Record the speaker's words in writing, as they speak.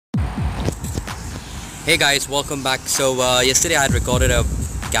Hey guys, welcome back. Yesterday I had recorded a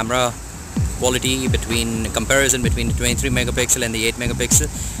camera quality comparison between the 23 megapixel and the 8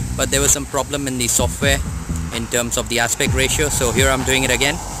 megapixel, but there was some problem in the software in terms of the aspect ratio. So here I'm doing it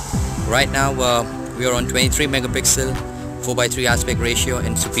again. Right now we are on 23 megapixel 4:3 aspect ratio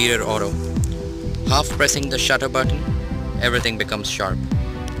in Superior Auto. Half pressing the shutter button, everything becomes sharp.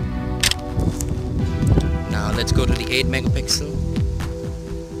 Now let's go to the 8 megapixel.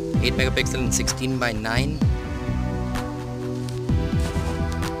 8 megapixel and 16:9.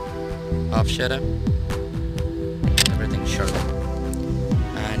 Half shutter, everything sharp.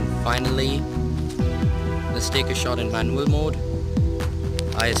 And finally, let's take a shot in manual mode.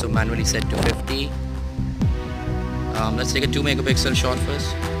 ISO manually set to 50. Let's take a 2 megapixel shot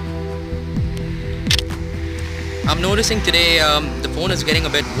first. I'm noticing today the phone is getting a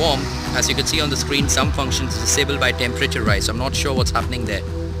bit warm. As you can see on the screen, some functions disabled by temperature rise. I'm not sure what's happening there.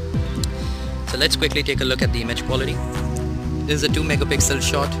 So let's quickly take a look at the image quality. This is a 2 megapixel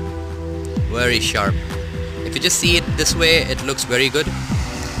shot, very sharp. If you just see it this way, it looks very good.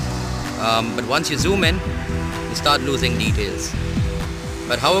 But once you zoom in, you start losing details.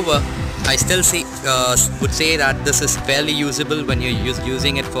 But however, I still would say that this is fairly usable when you're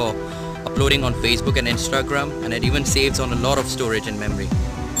using it for uploading on Facebook and Instagram, and it even saves on a lot of storage and memory.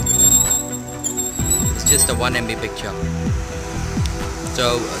 It's just a 1 MB picture.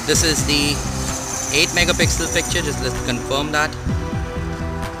 So this is the 8 megapixel picture. Just let's confirm that.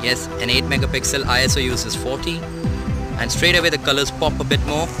 Yes, an 8 megapixel ISO uses 40, and straight away the colors pop a bit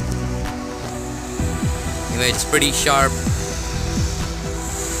more. Anyway, it's pretty sharp.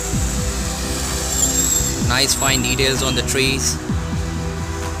 Nice fine details on the trees.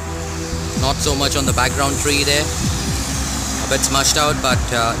 Not so much on the background tree there. A bit smushed out, but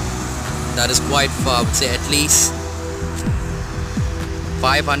that is quite far. I would say at least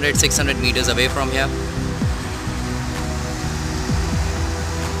 500-600 meters away from here.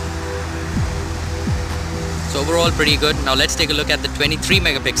 So overall pretty good. Now let's take a look at the 23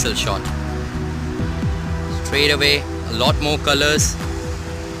 megapixel shot. Straight away, a lot more colors.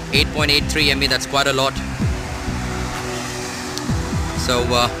 8.83 MB, that's quite a lot. So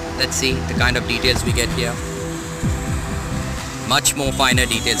let's see the kind of details we get here. Much more finer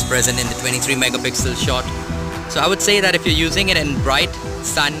details present in the 23 megapixel shot. So I would say that if you're using it in bright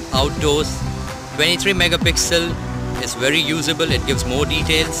sun outdoors, 23 megapixel is very usable. It gives more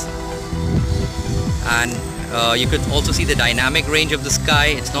details, and you could also see the dynamic range of the sky.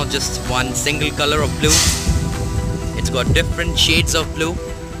 It's not just one single color of blue. It's got different shades of blue,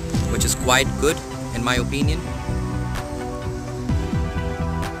 which is quite good in my opinion.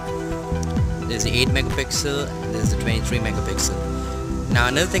 There's the 8 megapixel, there's the 23 megapixel. Now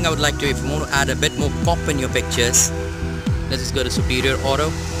another thing I would like to, if you want to add a bit more pop in your pictures, let's just go to Superior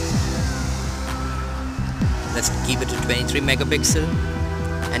Auto. Let's keep it to 23 megapixel.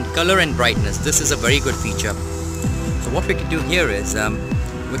 And color and brightness, this is a very good feature. So what we could do here is,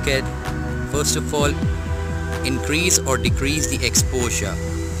 we could first of all increase or decrease the exposure.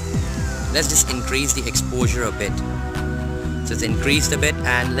 Let's just increase the exposure a bit. So it's increased a bit,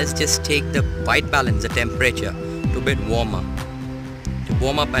 and let's just take the white balance, the temperature, to a bit warmer, to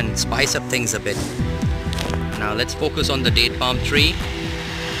warm up and spice up things a bit. Now let's focus on the date palm tree.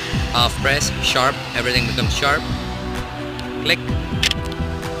 Half press, sharp, everything becomes sharp. Click.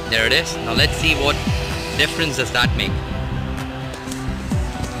 There it is. Now let's see what difference does that make.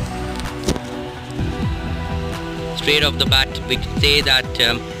 Straight off the bat, we could say that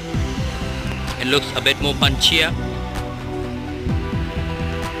it looks a bit more punchier.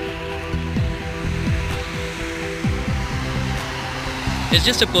 It's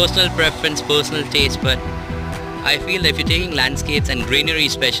just a personal preference, personal taste, but I feel that if you're taking landscapes and greenery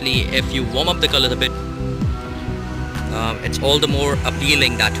especially, if you warm up the colors a bit, it's all the more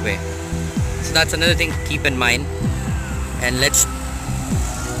appealing that way. So that's another thing to keep in mind. And let's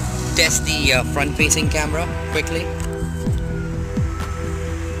test the front-facing camera quickly.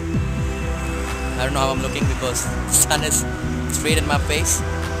 I don't know how I'm looking because the sun is straight in my face.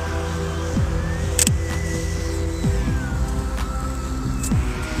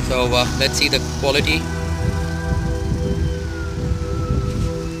 So let's see the quality.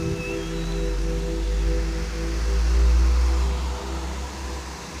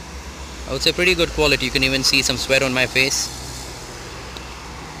 I would say pretty good quality. You can even see some sweat on my face.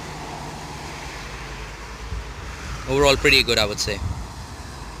 Overall pretty good, I would say.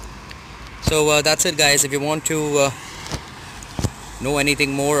 So that's it guys. If you want to know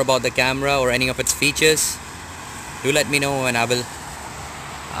anything more about the camera or any of its features, do let me know, and I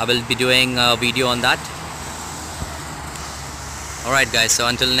will be doing a video on that. Alright guys, so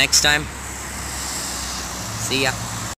until next time, See ya.